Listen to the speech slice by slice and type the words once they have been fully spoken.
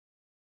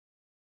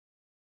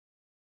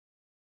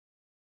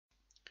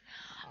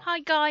Hi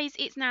guys,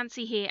 it's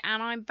Nancy here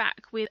and I'm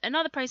back with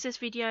another process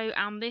video,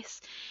 and this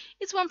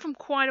is one from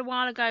quite a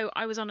while ago.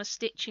 I was on a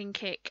stitching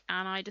kick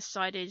and I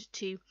decided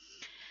to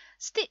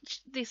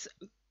stitch this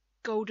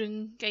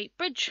Golden Gate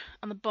Bridge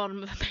on the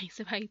bottom of a piece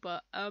of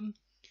paper.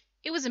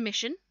 It was a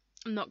mission,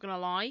 I'm not gonna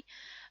lie.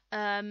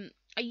 I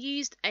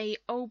used a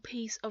old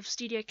piece of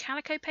Studio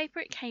Calico paper.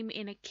 It came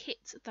in a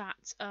kit that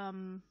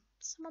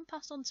someone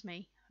passed on to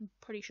me, I'm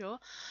pretty sure.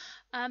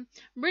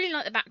 Really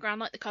like the background,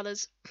 like the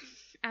colours,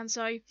 and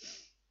so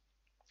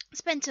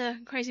spent a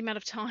crazy amount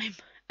of time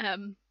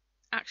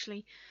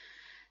actually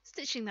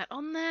stitching that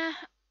on there.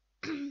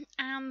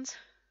 And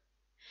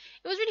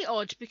it was really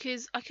odd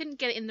because I couldn't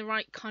get it in the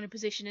right kind of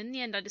position. In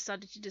the end, I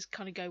decided to just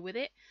kind of go with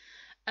it.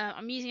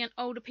 I'm using an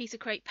older piece of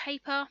crepe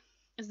paper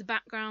as the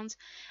background,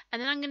 and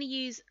then I'm going to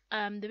use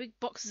the big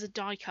boxes of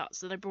die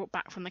cuts that I brought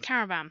back from the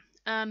caravan.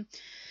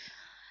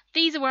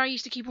 These are where I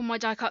used to keep all my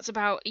die cuts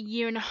about a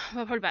year and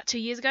well, probably about 2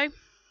 years ago.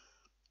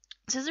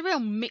 So there's a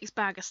real mixed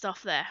bag of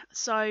stuff there.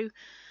 So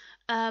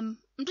I'm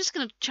just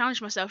going to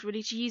challenge myself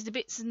really to use the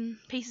bits and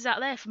pieces out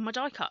there for my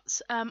die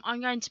cuts.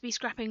 I'm going to be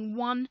scrapping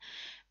one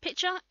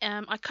picture.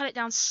 I cut it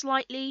down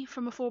slightly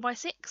from a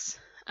 4x6,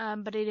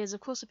 but it is of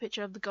course a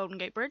picture of the Golden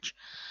Gate Bridge,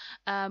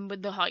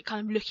 with the like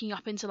kind of looking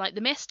up into like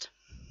the mist.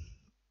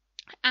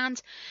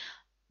 And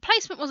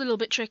placement was a little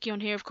bit tricky on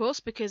here, of course,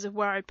 because of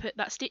where I put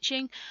that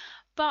stitching,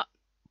 but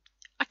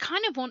I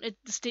kind of wanted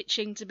the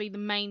stitching to be the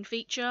main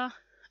feature,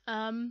 so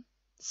I'm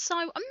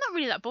not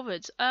really that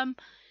bothered.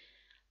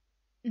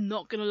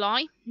 Not gonna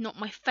lie, not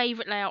my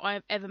favourite layout I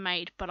have ever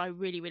made, but I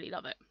really, really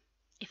love it,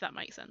 if that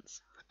makes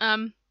sense.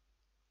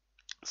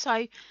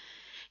 So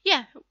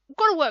yeah,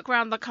 got to work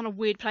around that kind of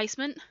weird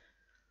placement,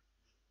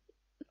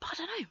 but I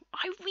don't know,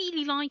 I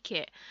really like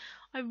it.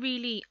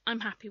 I'm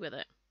happy with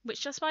it,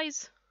 which I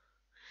suppose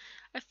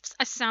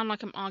I sound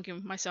like I'm arguing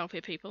with myself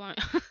here, people. I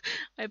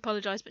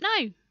apologise, but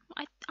no,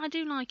 I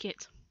do like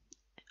it.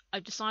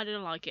 I've decided I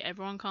like it.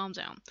 Everyone calm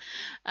down.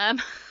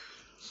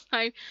 So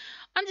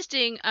I'm just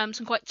doing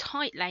some quite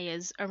tight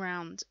layers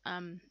around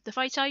the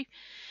photo,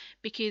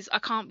 because I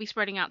can't be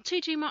spreading out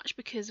too much,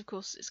 because of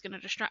course it's going to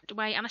distract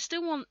away, and I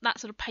still want that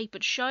sort of paper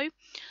to show.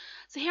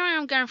 So here I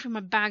am going through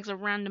my bags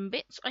of random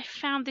bits. I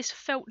found this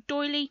felt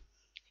doily.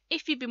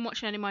 If you've been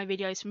watching any of my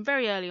videos from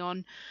very early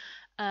on,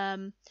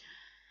 I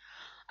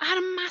had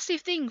a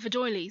massive thing for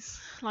doilies,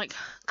 like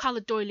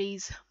coloured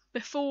doilies,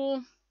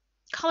 before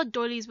coloured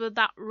doilies were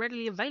that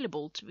readily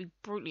available, to be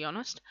brutally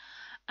honest.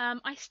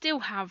 I still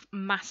have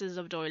masses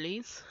of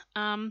doilies.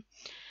 I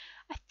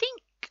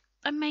think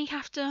I may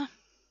have to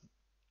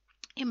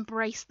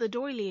embrace the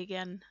doily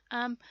again.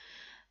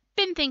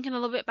 Been thinking a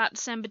little bit about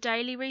December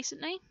daily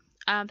recently.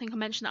 I think I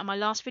mentioned that on my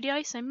last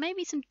video, so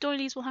maybe some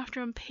doilies will have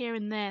to appear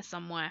in there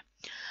somewhere.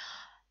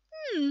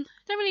 Don't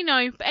really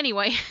know, but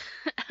anyway.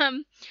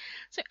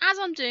 So as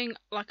I'm doing,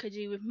 like I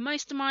do with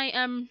most of my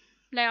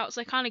layouts,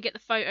 I kind of get the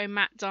photo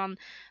mat done,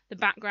 the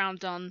background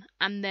done,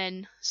 and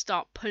then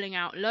start pulling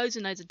out loads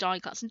and loads of die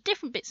cuts and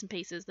different bits and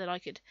pieces that I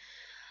could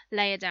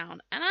layer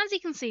down. And as you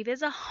can see,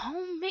 there's a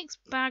whole mixed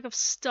bag of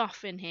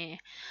stuff in here.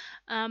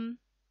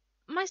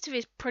 Most of it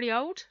is pretty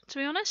old, to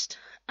be honest,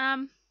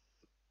 and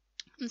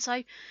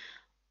so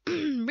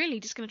really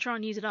just going to try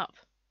and use it up.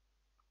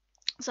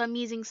 So I'm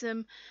using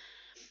some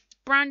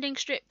branding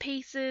strip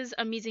pieces,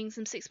 I'm using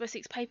some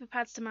 6x6 paper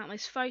pads to mount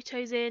those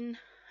photos in.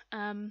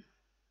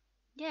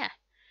 Yeah,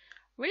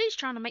 really just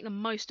trying to make the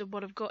most of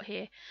what I've got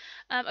here.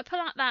 I put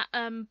out that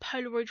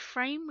Polaroid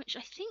frame, which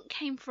I think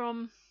came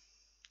from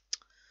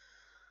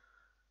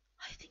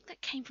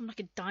like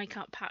a die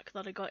cut pack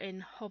that I got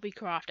in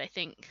Hobbycraft, I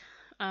think.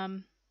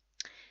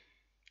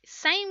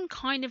 Same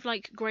kind of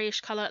like greyish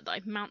colour that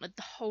I've mounted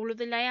the whole of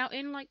the layout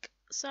in, like,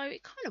 so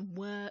it kind of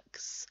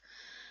works.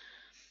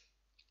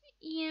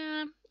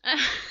 Yeah.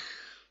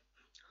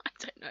 I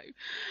don't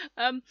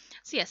know.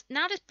 So yes,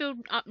 now just build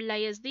up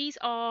layers. These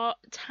are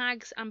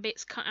tags and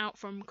bits cut out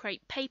from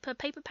crepe paper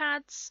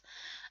pads.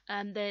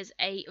 There's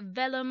a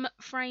vellum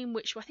frame,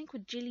 which I think were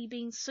jelly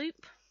bean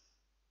soup.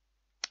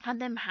 Had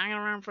them hanging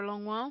around for a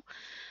long while.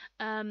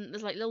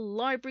 There's like little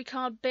library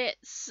card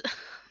bits.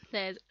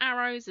 There's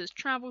arrows. There's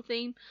travel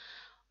theme.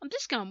 I'm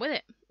just going with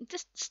it.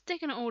 Just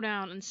sticking it all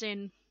down and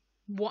seeing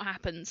what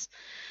happens.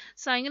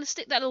 So I'm going to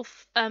stick that little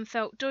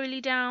felt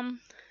doily down.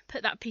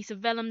 Put that piece of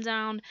vellum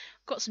down,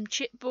 got some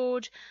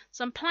chipboard,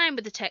 so I'm playing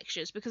with the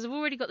textures because I've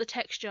already got the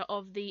texture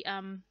of the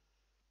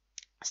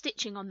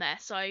stitching on there,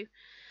 so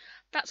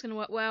that's going to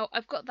work well.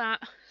 I've got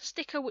that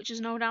sticker, which is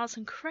an old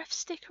Alison Creft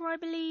sticker, I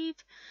believe,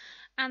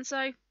 and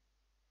so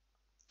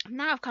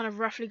now I've kind of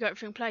roughly got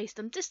everything placed.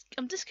 I'm just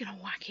going to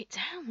whack it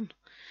down.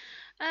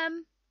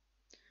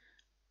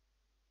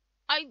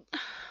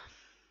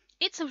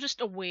 It's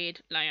just a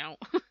weird layout,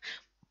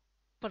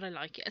 but I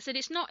like it. I said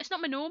it's not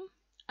my norm.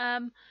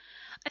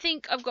 I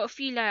think I've got a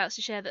few layouts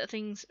to share that are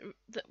things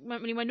that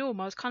weren't really my norm.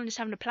 I was kind of just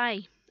having to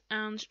play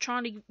and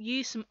trying to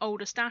use some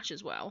older stash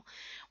as well,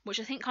 which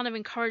I think kind of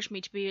encouraged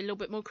me to be a little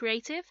bit more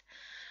creative.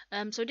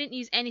 So I didn't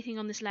use anything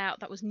on this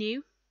layout that was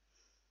new.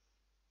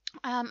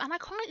 And I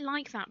quite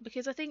like that,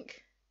 because I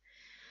think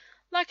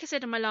like I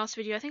said in my last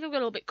video, I think I've got a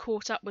little bit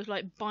caught up with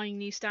like buying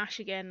new stash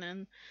again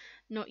and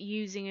not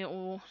using it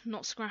or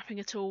not scrapping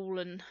at all,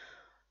 and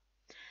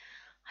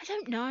I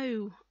don't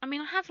know. I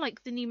mean, I have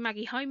like the new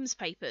Maggie Holmes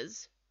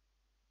papers,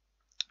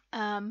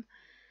 and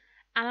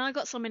I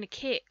got some in a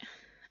kit,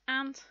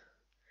 and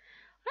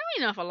I don't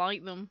really know if I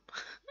like them.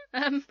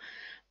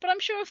 But I'm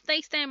sure if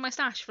they stay in my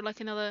stash for like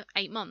another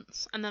 8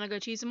 months and then I go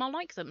to use them, I'll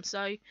like them. So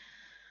I'm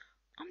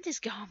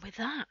just going with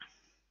that.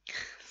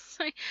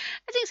 So as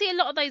you can see, a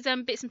lot of those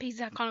bits and pieces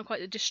have kind of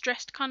quite a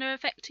distressed kind of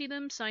effect to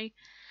them. So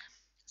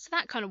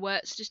that kind of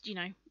works. Just, you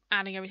know,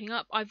 adding everything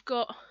up. I've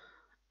got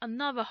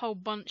another whole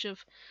bunch of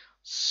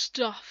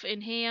stuff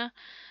in here.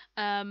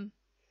 Little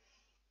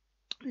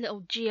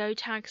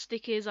geotag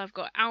stickers. I've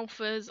got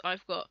alphas.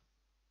 I've got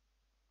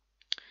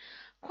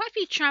quite a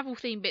few travel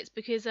themed bits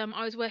because I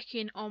was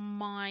working on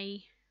my,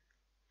 I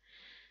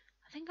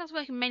think I was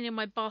working mainly on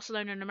my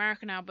Barcelona and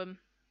American album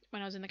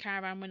when I was in the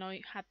caravan when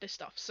I had this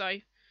stuff. So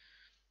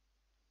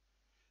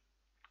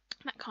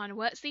that kind of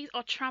works. These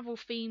are travel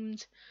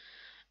themed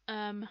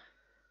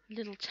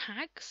little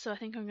tags, so I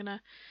think I'm gonna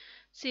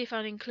see if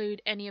I'll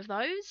include any of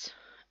those.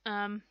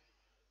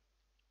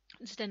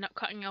 Just end up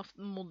cutting off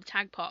more the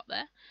tag part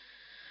there.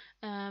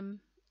 I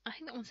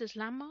think that one says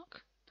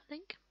landmark, I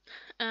think.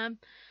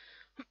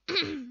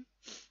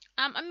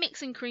 I'm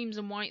mixing creams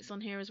and whites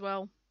on here as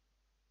well.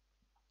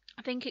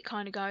 I think it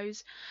kind of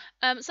goes.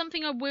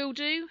 Something I will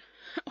do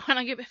when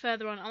I get a bit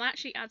further on, I'll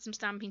actually add some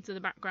stamping to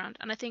the background.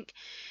 And I think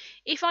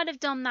if I'd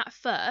have done that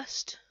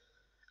first,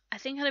 I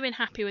think I'd have been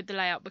happy with the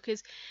layout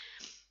because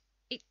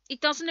it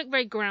doesn't look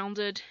very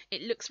grounded.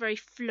 It looks very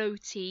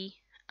floaty.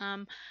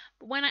 But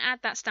when I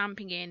add that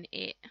stamping in,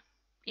 it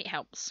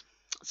helps.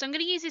 So I'm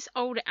going to use this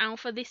older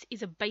alpha. This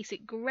is a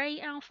basic grey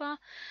alpha.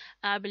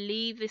 I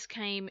believe this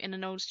came in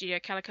an old Studio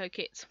Calico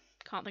kit.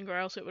 Can't think where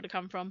else it would have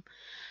come from.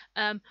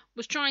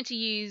 Was trying to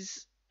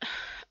use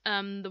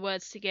the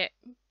words to get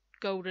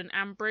golden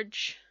and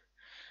bridge,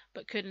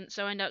 but couldn't,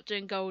 so I ended up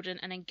doing golden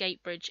and then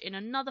Gatebridge in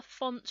another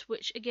font,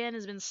 which again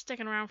has been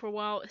sticking around for a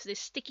while. It's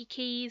this Sticky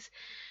Keys,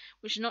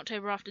 which is an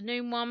October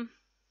Afternoon one.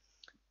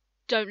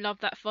 Don't love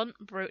that font,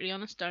 brutally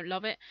honest, don't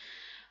love it.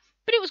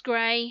 But it was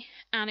grey,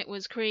 and it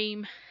was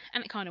cream,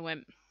 and it kind of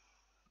went.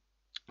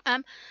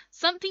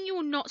 Something you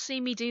will not see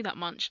me do that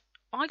much,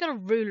 I got a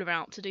ruler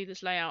out to do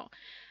this layout.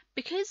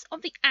 Because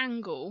of the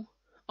angle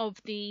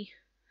of the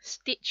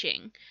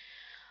stitching,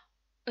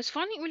 I was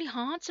finding it really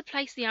hard to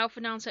place the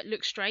alpha down so it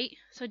looked straight.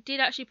 So I did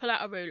actually pull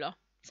out a ruler.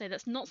 So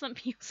that's not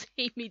something you'll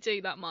see me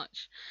do that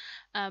much.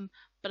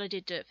 But I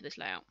did do it for this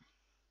layout.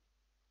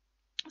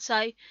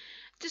 So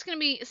just going to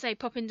be, say,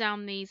 popping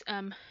down these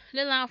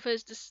little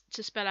alphas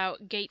to spell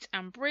out gate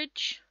and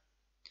bridge.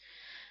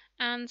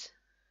 And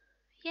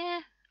yeah,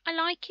 I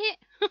like it.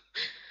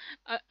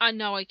 I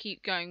know I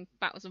keep going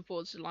backwards and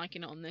forwards to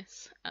liking it on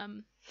this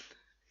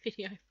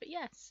video, but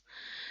yes.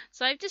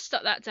 So I've just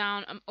stuck that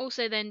down. I'm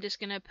also then just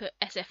going to put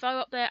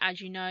SFO up there.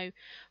 As you know,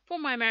 for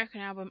my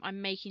American album,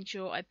 I'm making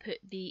sure I put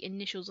the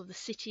initials of the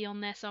city on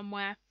there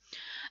somewhere.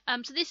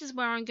 So this is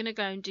where I'm going to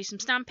go and do some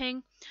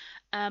stamping.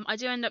 I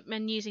do end up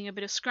then using a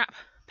bit of scrap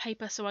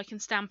paper so I can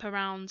stamp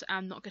around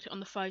and not get it on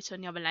the photo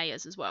and the other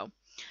layers as well.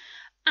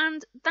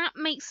 And that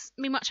makes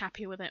me much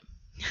happier with it.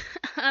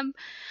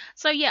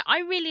 So yeah, I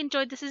really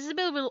enjoyed this. This is a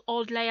bit of an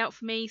odd layout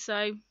for me,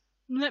 so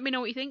let me know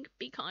what you think.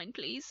 Be kind,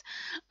 please.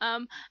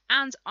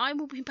 And I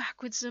will be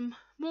back with some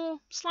more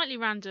slightly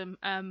random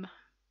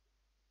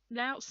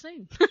layouts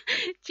soon.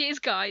 Cheers,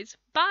 guys.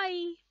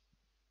 Bye.